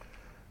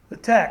The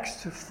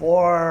text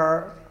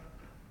for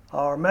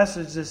our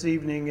message this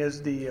evening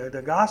is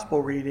the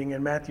gospel reading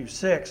in Matthew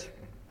 6.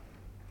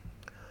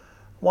 I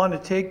want to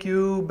take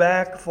you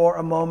back for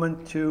a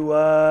moment to,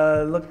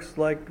 looks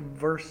like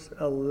verse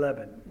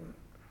 11.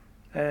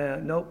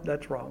 Nope,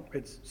 that's wrong.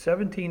 It's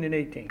 17 and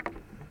 18.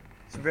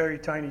 It's a very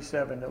tiny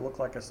 7 that looked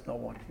like a snow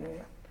one.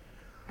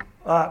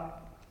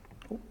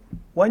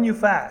 When you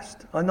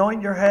fast,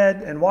 anoint your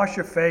head and wash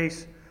your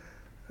face,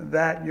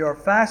 that your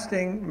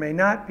fasting may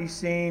not be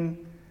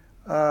seen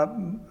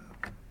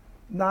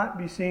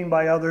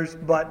by others,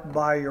 but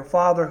by your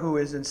Father who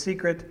is in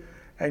secret,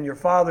 and your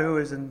Father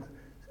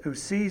who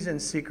sees in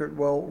secret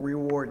will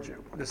reward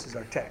you. This is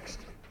our text.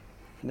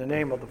 In the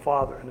name of the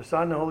Father, and the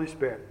Son, and the Holy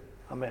Spirit.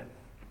 Amen.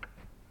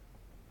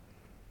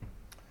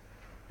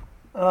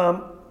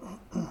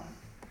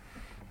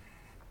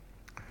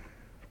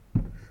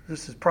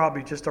 This is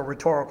probably just a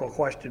rhetorical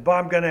question, but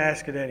I'm going to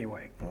ask it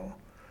anyway.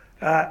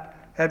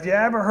 Have you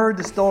ever heard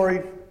the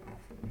story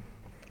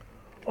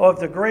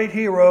of the great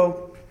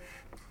hero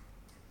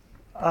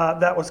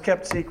that was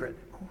kept secret?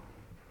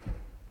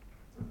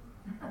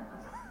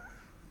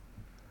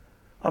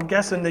 I'm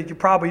guessing that you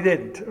probably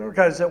didn't,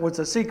 because it was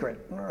a secret,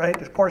 right?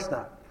 Of course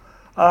not.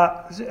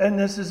 And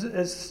this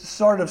is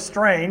sort of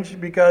strange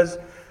because,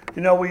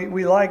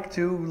 we like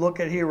to look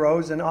at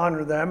heroes and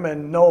honor them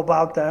and know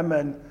about them,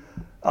 and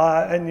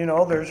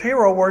there's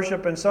hero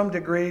worship in some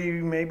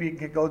degree. Maybe it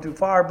could go too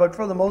far, but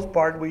for the most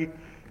part, we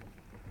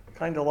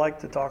kind of like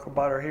to talk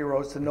about our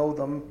heroes, to know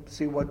them,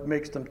 see what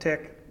makes them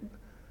tick,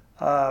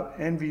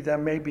 envy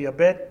them maybe a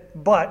bit,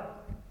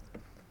 but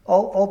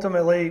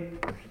ultimately,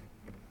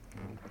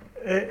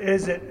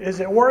 is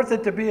it worth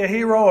it to be a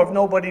hero if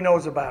nobody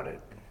knows about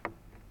it?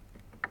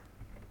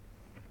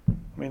 I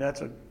mean,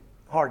 that's a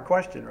hard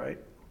question, right?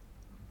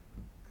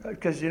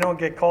 Because you don't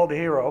get called a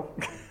hero.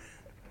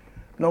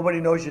 Nobody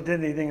knows you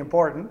did anything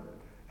important,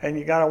 and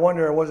you got to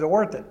wonder, was it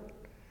worth it?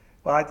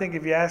 Well, I think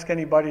if you ask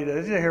anybody that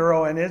is a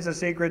hero and is a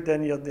secret,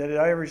 then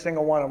every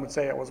single one of them would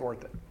say it was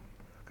worth it,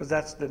 because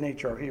that's the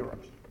nature of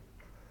heroes.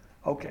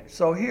 Okay,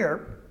 so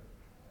here,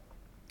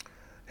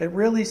 it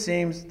really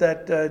seems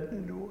that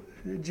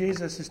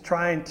Jesus is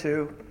trying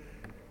to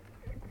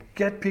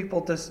get people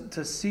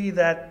to see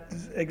that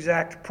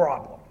exact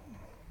problem.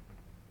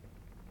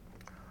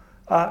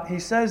 He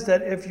says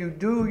that if you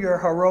do your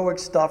heroic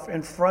stuff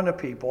in front of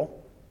people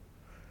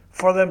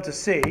for them to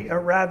see,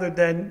 rather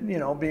than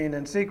being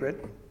in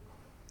secret,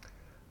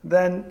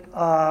 then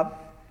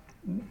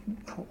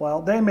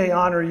they may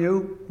honor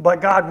you, but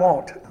God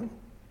won't.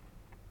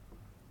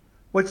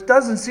 Which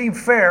doesn't seem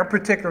fair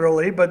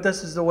particularly, but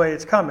this is the way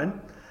it's coming.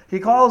 He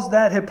calls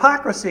that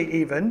hypocrisy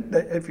even,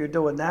 if you're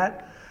doing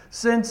that,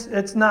 since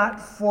it's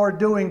not for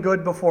doing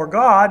good before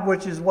God,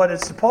 which is what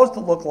it's supposed to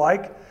look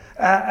like,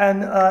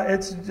 and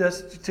it's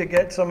just to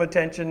get some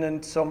attention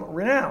and some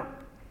renown.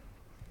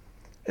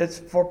 It's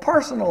for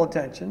personal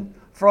attention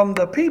from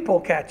the people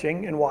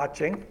catching and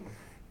watching,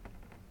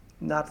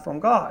 not from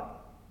God.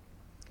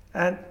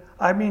 And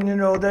I mean,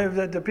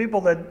 the people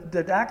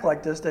that act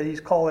like this, that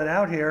he's calling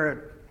out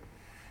here,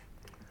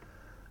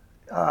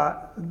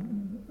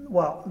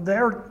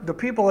 they're the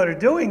people that are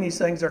doing these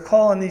things. They're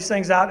calling these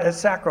things out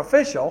as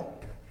sacrificial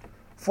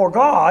for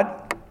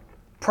God,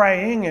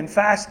 praying and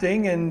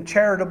fasting and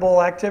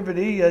charitable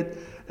activity.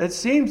 It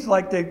seems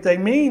like they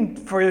mean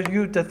for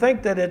you to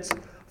think that it's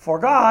for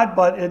God,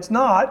 but it's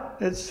not.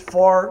 It's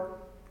for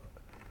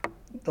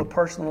the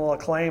personal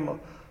acclaim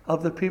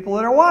of the people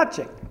that are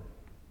watching.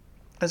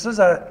 This is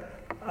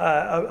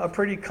a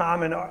pretty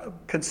common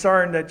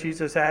concern that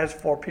Jesus has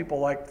for people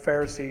like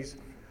Pharisees,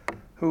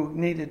 who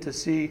needed to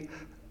see,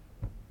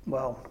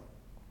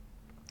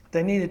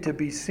 they needed to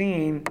be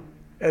seen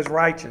as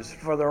righteous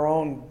for their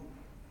own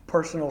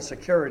personal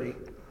security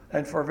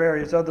and for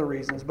various other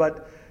reasons.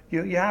 But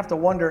you have to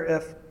wonder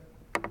if,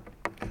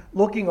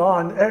 looking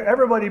on,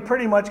 everybody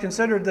pretty much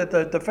considered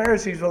that the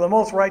Pharisees were the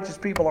most righteous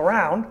people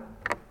around,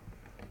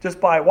 just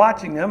by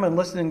watching them and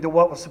listening to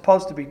what was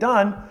supposed to be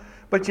done.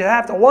 But you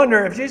have to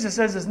wonder, if Jesus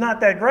says it's not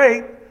that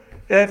great,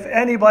 if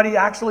anybody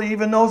actually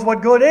even knows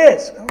what good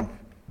is.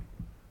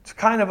 It's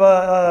kind of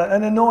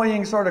an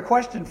annoying sort of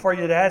question for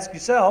you to ask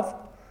yourself.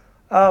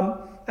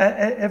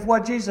 If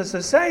what Jesus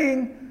is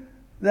saying,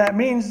 that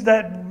means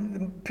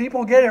that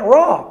people get it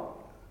wrong.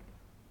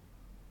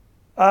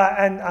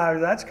 And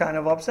that's kind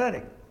of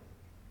upsetting.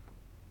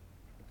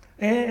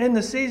 In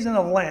the season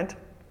of Lent,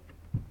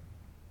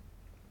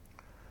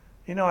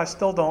 I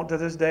still don't to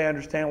this day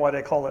understand why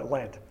they call it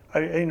Lent.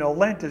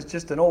 Lent is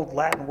just an old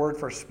Latin word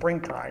for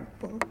springtime.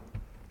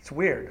 It's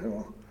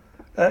weird.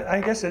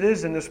 I guess it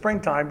is in the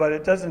springtime, but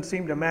it doesn't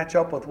seem to match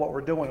up with what we're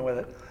doing with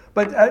it.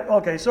 But,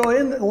 okay, so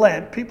in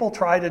Lent, people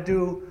try to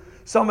do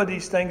some of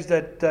these things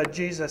that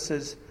Jesus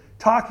is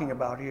talking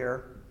about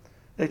here.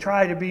 They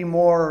try to be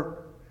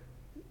more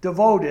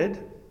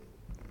devoted,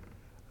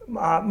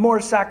 more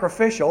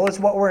sacrificial. It's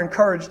what we're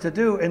encouraged to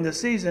do in the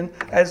season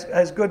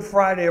as Good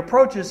Friday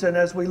approaches, and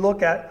as we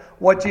look at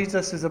what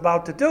Jesus is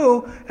about to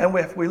do, and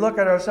if we look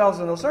at ourselves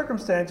in those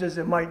circumstances,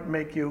 it might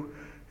make you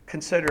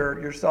consider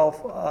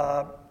yourself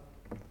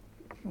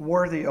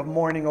worthy of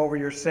mourning over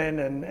your sin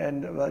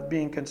and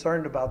being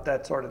concerned about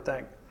that sort of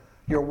thing.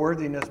 Your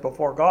worthiness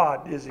before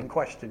God is in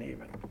question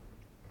even.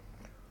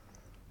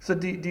 So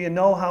do you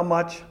know how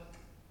much,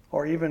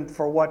 or even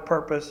for what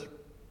purpose,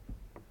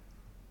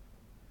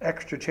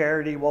 extra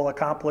charity will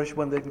accomplish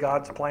within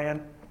God's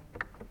plan?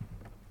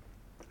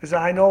 Because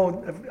I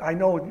know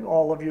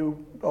all of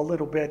you a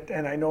little bit,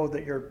 and I know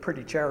that you're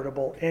pretty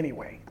charitable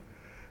anyway.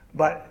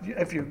 But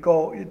if you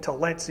go into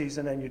Lent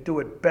season and you do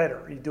it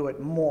better, you do it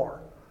more,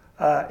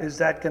 is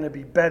that going to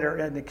be better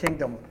in the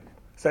kingdom?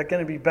 Is that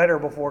going to be better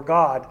before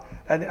God?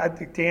 And I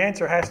think the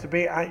answer has to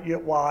be, I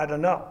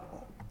don't know.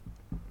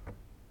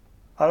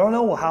 I don't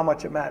know how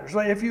much it matters.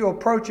 But if you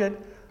approach it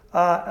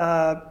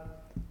to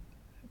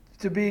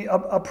be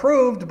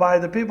approved by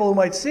the people who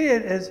might see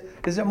it,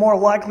 is it more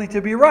likely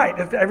to be right?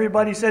 If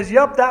everybody says,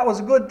 yep, that was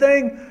a good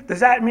thing,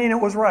 does that mean it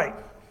was right?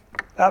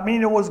 Does that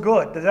mean it was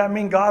good? Does that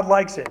mean God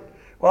likes it?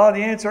 Well,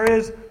 the answer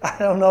is, I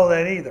don't know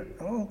that either.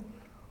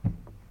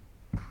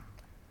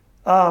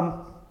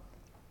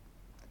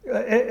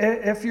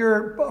 If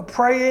you're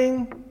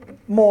praying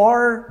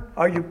more,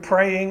 are you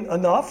praying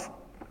enough?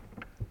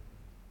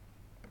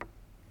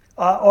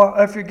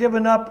 Or if you're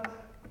giving up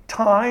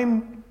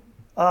time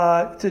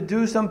to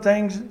do some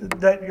things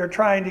that you're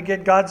trying to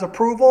get God's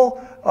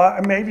approval,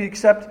 maybe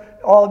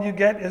except all you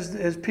get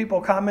is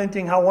people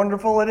commenting how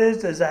wonderful it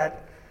is, does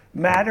that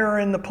matter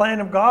in the plan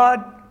of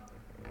God?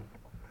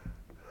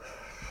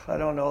 I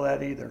don't know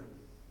that either.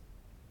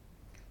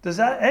 Does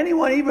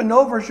anyone even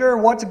know for sure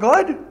what's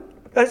good?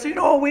 As you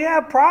know, we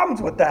have problems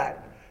with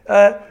that.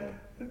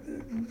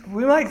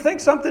 We might think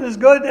something is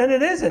good and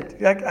it isn't.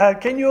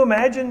 Can you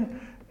imagine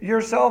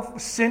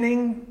yourself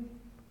sinning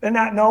and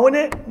not knowing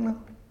it?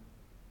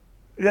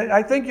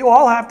 I think you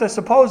all have to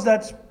suppose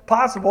that's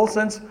possible,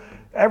 since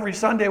every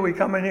Sunday we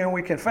come in here and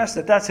we confess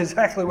that that's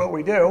exactly what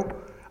we do.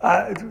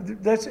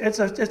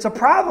 It's a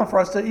problem for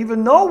us to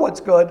even know what's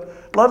good,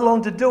 let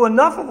alone to do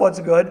enough of what's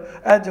good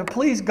and to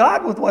please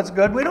God with what's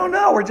good. We don't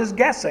know. We're just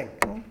guessing.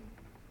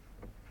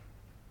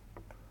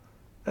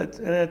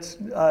 It's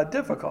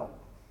difficult.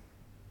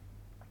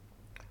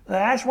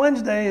 Ash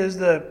Wednesday is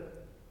the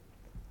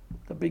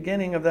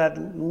beginning of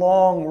that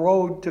long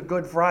road to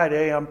Good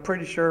Friday. I'm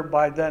pretty sure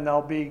by then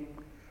I'll be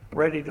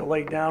ready to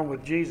lay down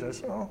with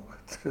Jesus,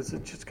 because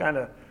it just kind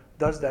of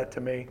does that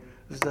to me.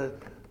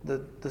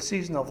 The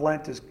season of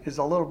Lent is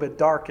a little bit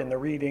dark in the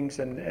readings,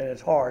 and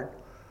it's hard.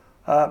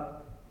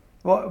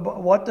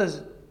 What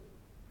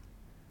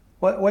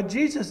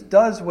Jesus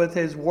does with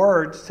his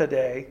words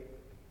today,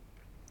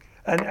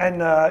 and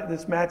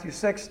this Matthew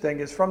 6 thing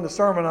is from the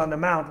Sermon on the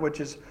Mount,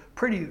 which is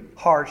pretty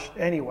harsh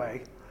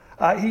anyway.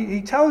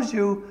 He tells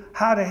you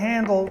how to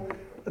handle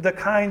the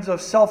kinds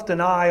of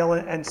self-denial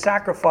and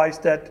sacrifice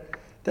that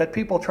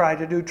people try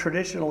to do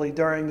traditionally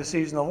during the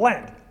season of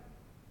Lent.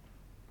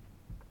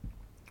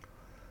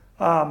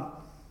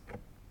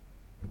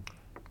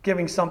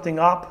 Giving something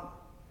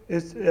up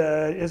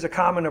is a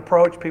common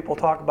approach. People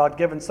talk about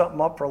giving something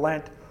up for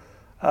Lent.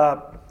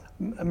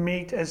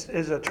 Meat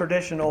is a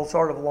traditional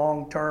sort of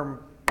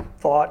long-term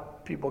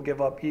thought. People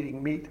give up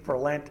eating meat for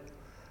Lent.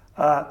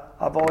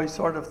 I've always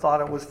sort of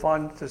thought it was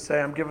fun to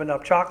say I'm giving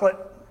up chocolate.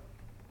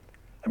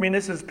 I mean,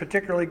 this is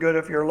particularly good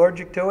if you're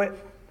allergic to it,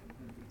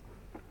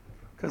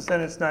 because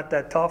then it's not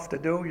that tough to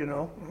do,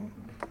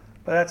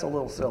 But that's a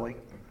little silly.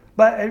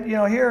 But,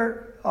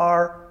 here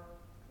are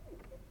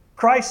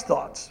Christ's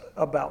thoughts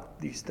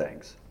about these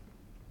things.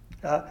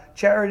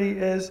 Charity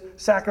is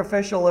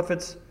sacrificial if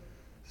it's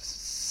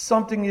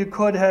something you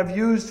could have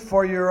used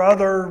for your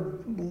other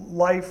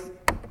life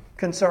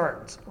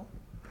concerns.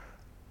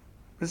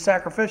 It's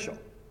sacrificial.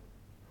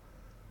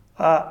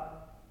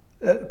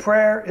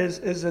 Prayer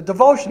is a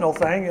devotional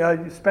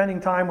thing. Spending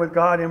time with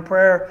God in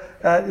prayer,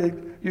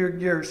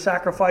 you're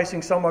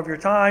sacrificing some of your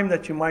time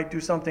that you might do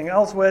something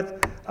else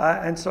with,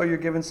 and so you're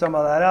giving some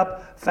of that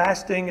up.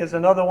 Fasting is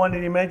another one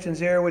that he mentions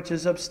here, which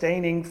is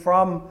abstaining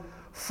from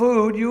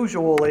food,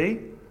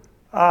 usually.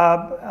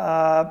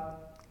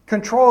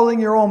 Controlling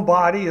your own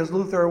body, as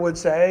Luther would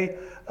say,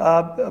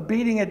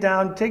 beating it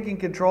down, taking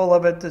control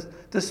of it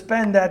to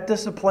spend that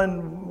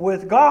discipline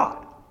with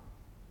God.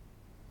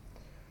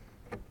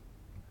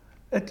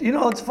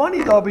 It's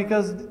funny, though,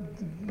 because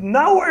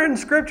nowhere in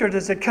Scripture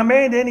does it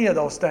command any of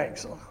those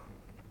things.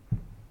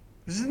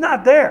 This is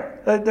not there.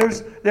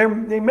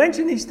 They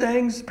mention these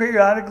things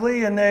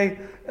periodically, and they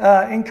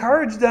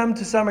encourage them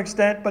to some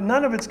extent, but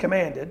none of it's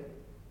commanded.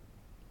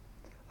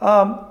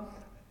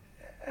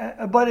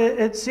 But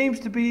it seems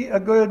to be a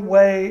good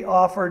way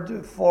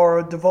offered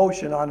for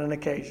devotion on an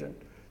occasion.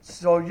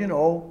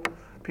 So,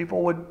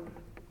 people would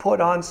put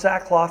on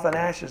sackcloth and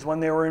ashes when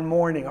they were in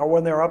mourning, or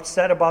when they were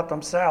upset about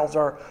themselves,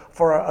 or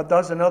for a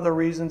dozen other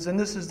reasons. And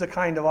this is the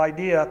kind of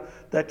idea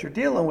that you're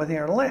dealing with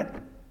here in Lent.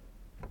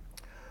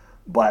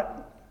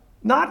 But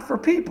not for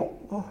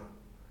people.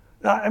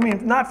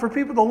 Not for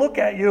people to look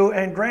at you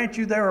and grant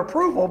you their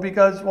approval,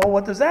 because, well,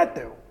 what does that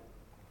do?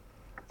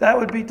 That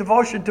would be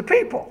devotion to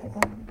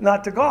people,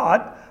 not to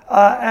God.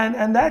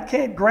 And that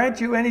can't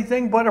grant you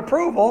anything but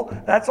approval.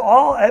 That's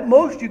all at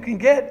most you can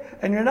get.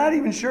 And you're not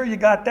even sure you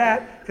got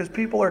that because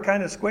people are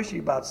kind of squishy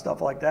about stuff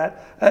like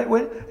that.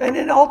 And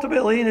then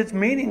ultimately, it's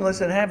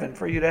meaningless in heaven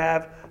for you to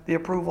have the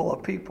approval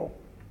of people.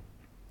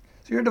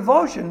 So your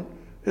devotion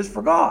is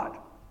for God.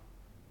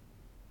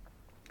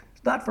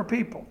 It's not for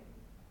people.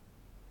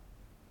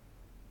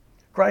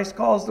 Christ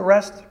calls the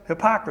rest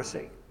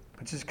hypocrisy,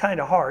 which is kind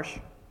of harsh.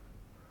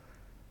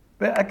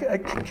 But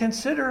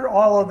consider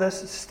all of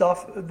this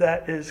stuff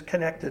that is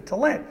connected to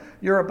Lent.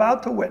 You're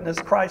about to witness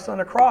Christ on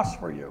a cross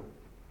for you.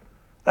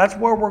 That's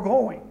where we're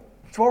going.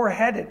 That's where we're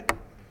headed.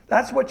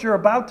 That's what you're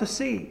about to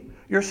see.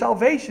 Your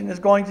salvation is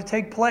going to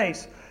take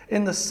place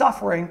in the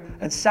suffering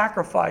and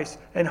sacrifice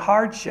and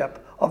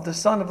hardship of the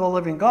Son of the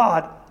living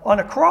God on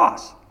a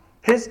cross.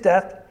 His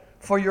death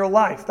for your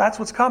life. That's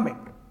what's coming.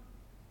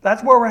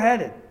 That's where we're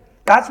headed.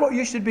 That's what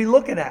you should be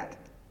looking at.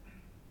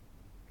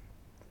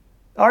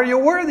 Are you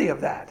worthy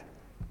of that?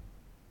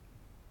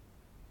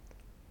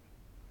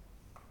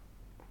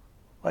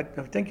 I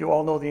think you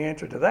all know the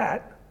answer to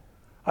that.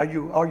 Are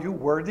you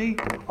worthy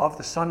of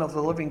the Son of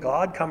the living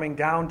God coming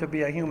down to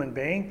be a human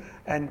being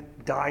and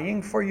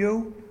dying for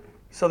you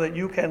so that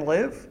you can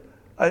live?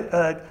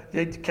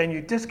 Can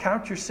you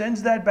discount your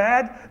sins that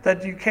bad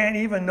that you can't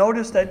even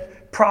notice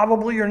that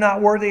probably you're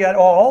not worthy at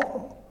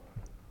all?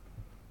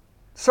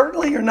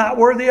 Certainly you're not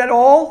worthy at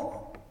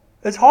all.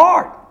 It's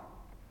hard.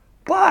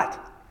 But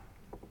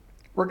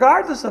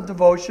regardless of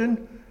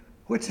devotion,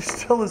 which is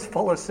still as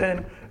full of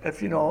sin,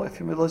 if you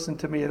listen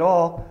to me at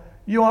all,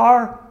 you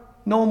are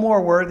no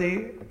more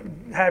worthy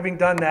having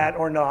done that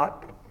or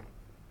not.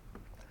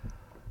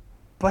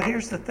 But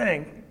here's the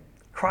thing.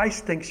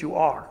 Christ thinks you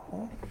are.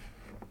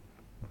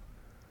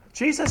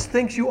 Jesus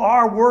thinks you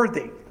are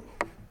worthy.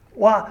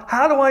 Well,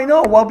 how do I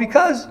know? Well,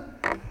 because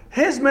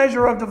his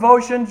measure of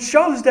devotion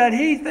shows that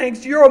he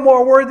thinks you're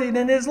more worthy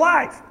than his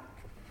life.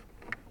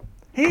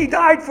 He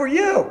died for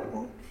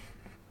you.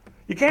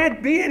 You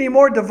can't be any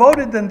more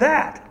devoted than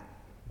that.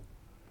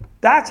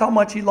 That's how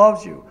much he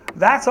loves you.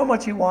 That's how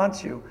much he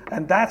wants you.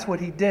 And that's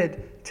what he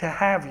did to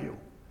have you.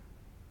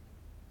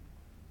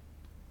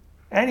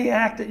 Any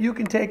act that you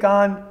can take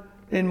on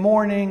in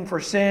mourning for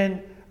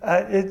sin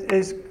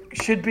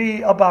should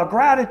be about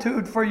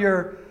gratitude for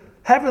your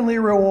heavenly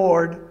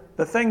reward,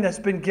 the thing that's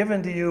been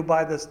given to you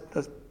by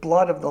the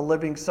blood of the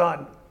living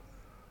Son,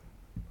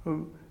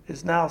 who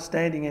is now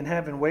standing in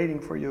heaven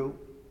waiting for you.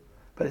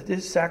 But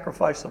his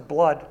sacrifice of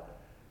blood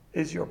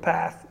is your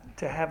path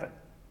to heaven.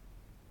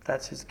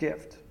 That's his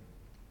gift.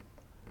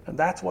 And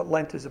that's what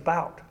Lent is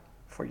about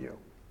for you.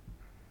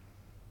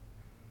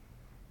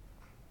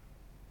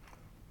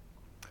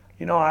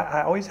 You know,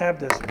 I always have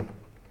this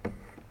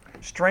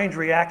strange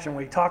reaction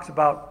when he talks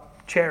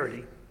about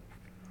charity.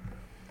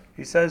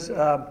 He says,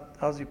 how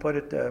does he put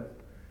it?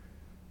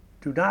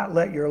 Do not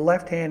let your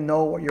left hand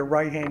know what your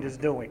right hand is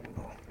doing.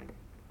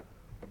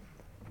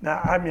 Now,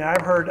 I mean,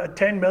 I've heard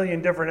 10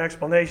 million different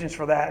explanations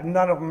for that, and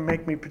none of them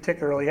make me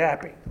particularly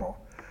happy.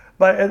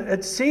 But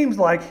it seems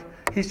like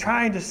he's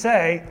trying to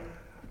say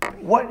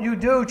what you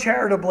do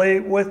charitably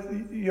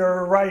with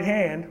your right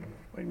hand,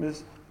 like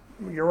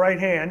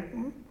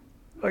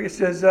it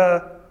says,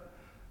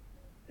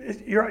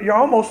 you're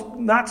almost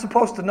not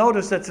supposed to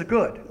notice that's a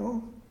good.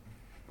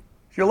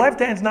 Your left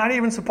hand's not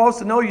even supposed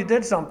to know you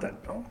did something.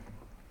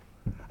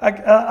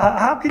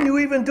 How can you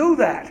even do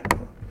that?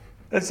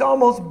 It's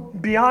almost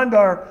beyond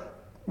our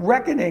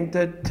reckoning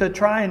to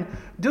try and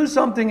do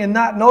something and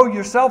not know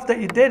yourself that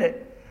you did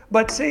it.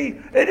 But see,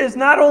 it is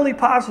not only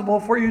possible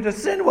for you to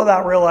sin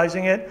without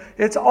realizing it,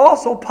 it's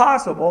also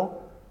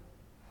possible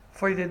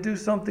for you to do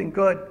something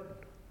good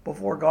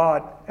before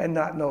God and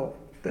not know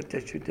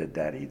that you did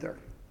that either.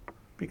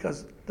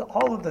 Because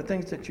all of the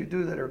things that you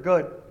do that are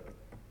good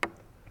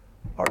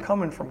are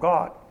coming from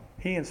God.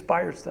 He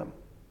inspires them.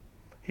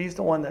 He's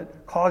the one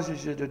that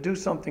causes you to do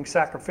something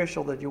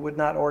sacrificial that you would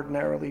not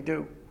ordinarily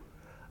do.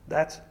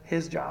 That's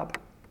his job.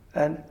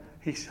 And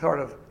he sort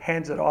of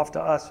hands it off to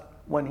us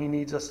when he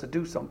needs us to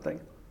do something.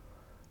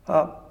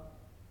 But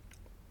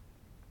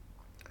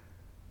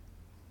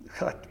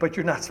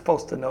you're not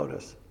supposed to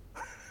notice.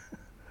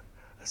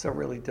 It's a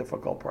really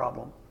difficult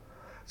problem.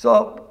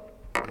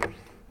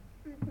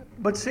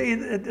 But see,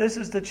 this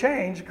is the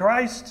change.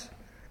 Christ's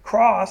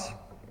cross,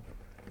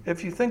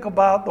 if you think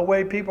about the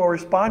way people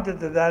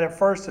responded to that at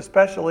first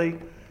especially,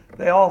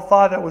 they all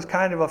thought it was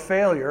kind of a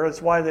failure.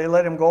 That's why they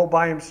let him go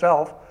by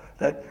himself,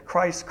 that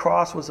Christ's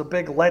cross was a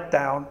big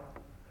letdown,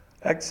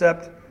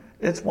 except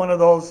it's one of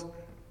those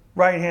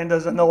right hand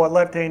doesn't know what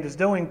left hand is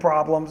doing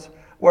problems,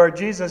 where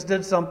Jesus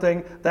did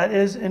something that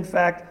is, in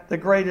fact, the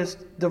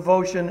greatest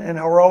devotion and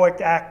heroic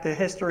act that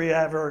history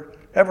ever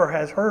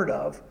has heard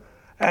of.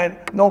 And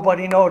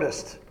nobody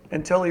noticed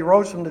until he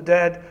rose from the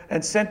dead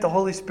and sent the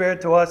Holy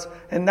Spirit to us.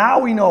 And now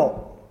we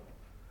know.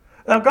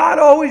 Now, God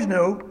always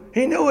knew.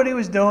 He knew what he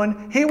was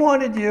doing. He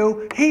wanted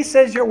you. He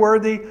says you're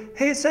worthy.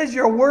 He says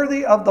you're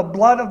worthy of the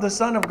blood of the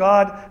Son of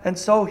God. And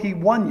so he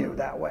won you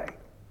that way.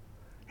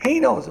 He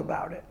knows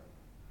about it.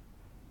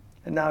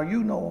 And now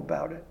you know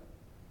about it.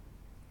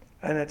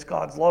 And it's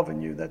God's love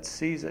in you that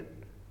sees it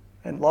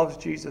and loves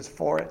Jesus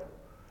for it.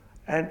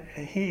 And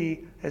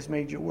he has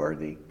made you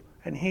worthy.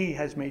 And he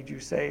has made you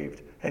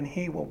saved. And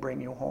he will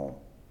bring you home.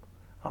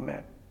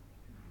 Amen.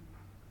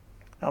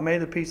 Now may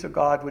the peace of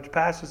God, which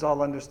passes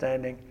all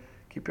understanding,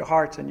 keep your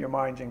hearts and your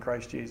minds in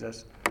Christ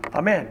Jesus.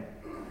 Amen.